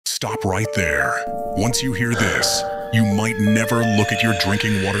Stop right there. Once you hear this, you might never look at your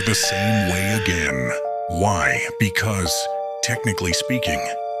drinking water the same way again. Why? Because, technically speaking,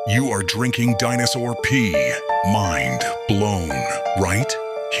 you are drinking dinosaur pee. Mind blown, right?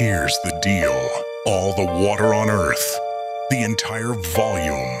 Here's the deal. All the water on Earth, the entire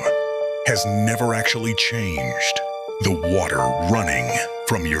volume, has never actually changed. The water running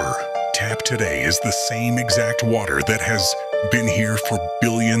from your tap today is the same exact water that has been here for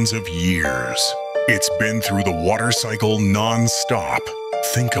billions of years. It's been through the water cycle non-stop.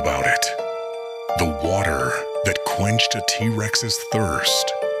 Think about it. The water that quenched a T-Rex's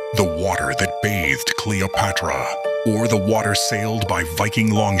thirst. The water that bathed Cleopatra. Or the water sailed by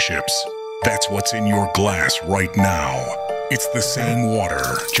Viking longships. That's what's in your glass right now. It's the same water,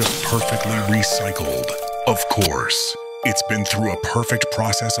 just perfectly recycled. Of course, it's been through a perfect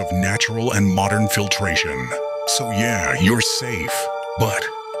process of natural and modern filtration. So yeah, you're safe. But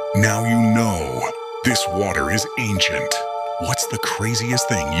now you know, this water is ancient. What's the craziest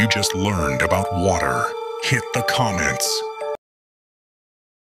thing you just learned about water? Hit the comments.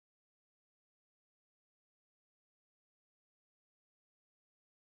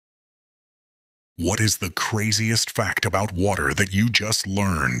 What is the craziest fact about water that you just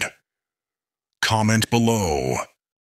learned? Comment below.